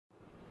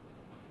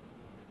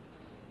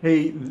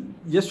Hey,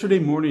 yesterday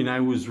morning I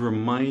was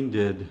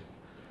reminded,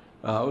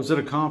 I was at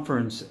a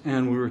conference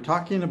and we were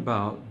talking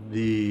about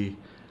the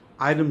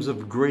items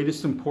of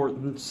greatest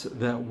importance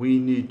that we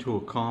need to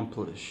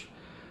accomplish.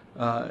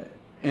 Uh,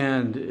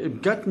 and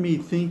it got me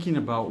thinking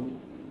about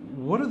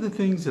what are the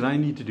things that I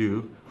need to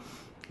do,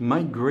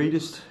 my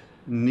greatest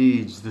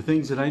needs, the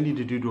things that I need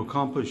to do to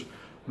accomplish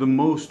the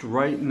most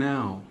right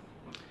now.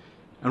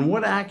 And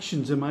what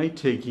actions am I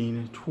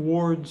taking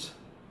towards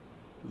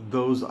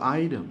those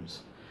items?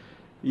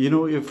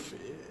 If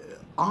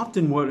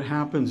often what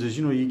happens is,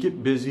 you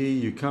get busy,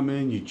 you come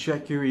in, you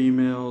check your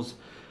emails,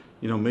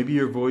 maybe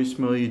your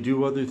voicemail, you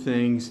do other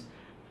things,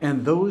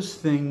 and those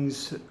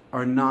things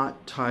are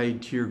not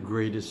tied to your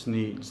greatest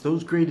needs.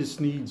 Those greatest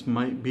needs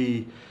might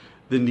be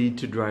the need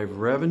to drive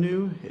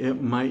revenue.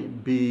 It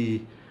might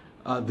be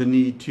the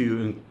need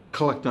to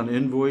collect on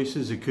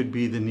invoices. It could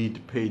be the need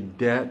to pay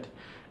debt.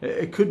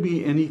 It could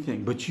be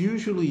anything, but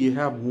usually you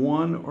have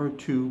one or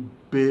two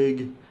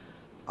big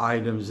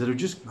items that are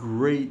just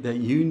great that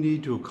you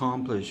need to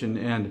accomplish,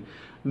 and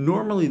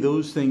normally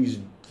those things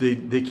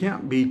they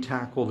can't be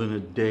tackled in a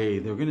day.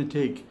 They're going to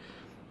take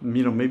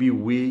maybe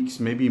weeks,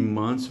 maybe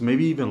months,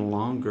 maybe even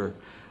longer,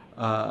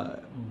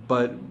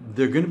 but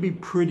they're going to be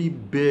pretty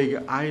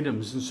big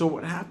items. And so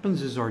what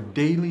happens is our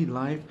daily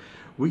life,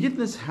 we get in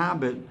this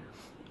habit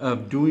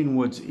of doing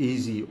what's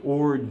easy,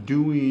 or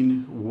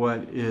doing what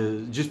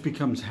is just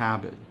becomes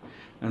habit.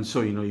 And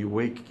so, you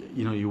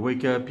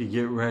wake up, you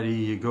get ready,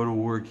 you go to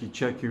work, you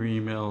check your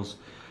emails,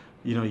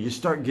 you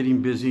start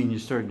getting busy and you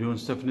start doing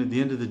stuff. And at the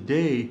end of the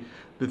day,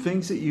 the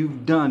things that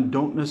you've done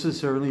don't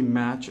necessarily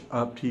match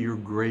up to your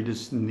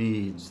greatest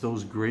needs,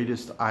 those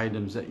greatest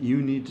items that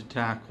you need to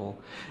tackle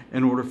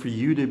in order for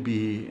you to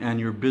be and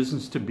your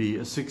business to be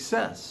a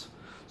success.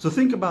 So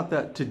think about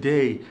that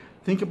today.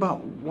 Think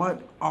about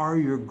what are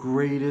your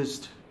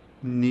greatest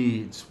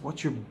needs?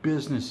 What's your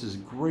business's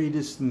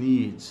greatest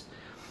needs?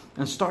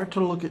 And start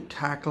to look at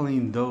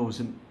tackling those.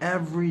 And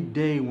every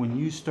day when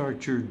you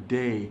start your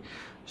day,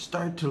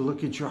 start to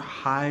look at your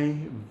high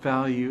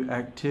value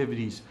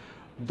activities,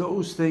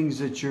 those things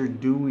that you're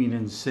doing,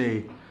 and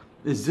say,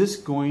 is this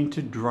going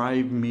to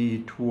drive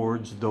me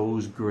towards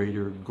those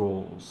greater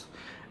goals?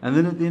 And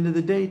then at the end of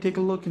the day, take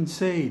a look and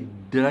say,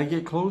 did I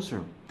get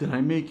closer? Did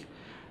I make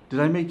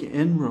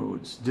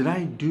inroads? Did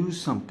I do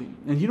something?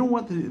 And you know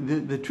what?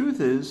 The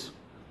truth is,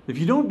 if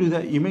you don't do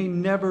that, you may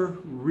never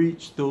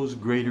reach those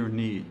greater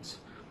needs.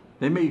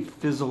 They may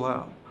fizzle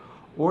out,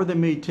 or they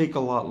may take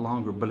a lot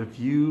longer. But if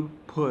you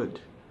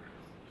put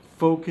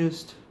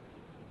focused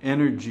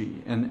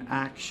energy and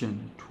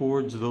action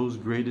towards those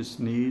greatest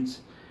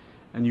needs,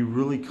 and you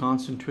really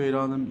concentrate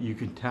on them, you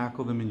can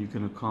tackle them and you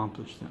can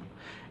accomplish them.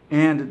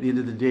 And at the end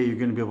of the day, you're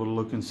going to be able to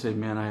look and say,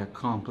 man, I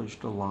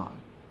accomplished a lot.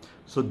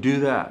 So do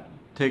that.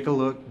 Take a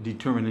look,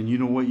 determine, and you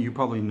know what? You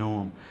probably know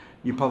them.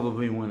 You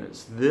probably win.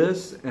 It's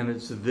this and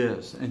it's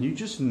this, and you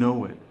just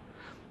know it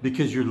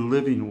because you're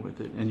living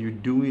with it and you're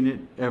doing it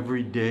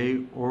every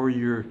day, or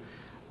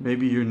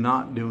maybe you're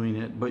not doing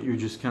it, but you're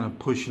just kind of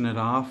pushing it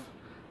off.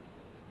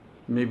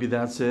 Maybe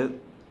that's it.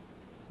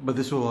 But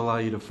this will allow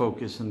you to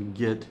focus and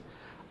get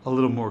a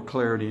little more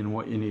clarity in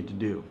what you need to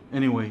do.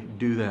 Anyway,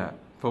 do that.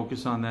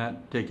 Focus on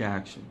that. Take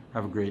action.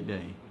 Have a great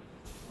day.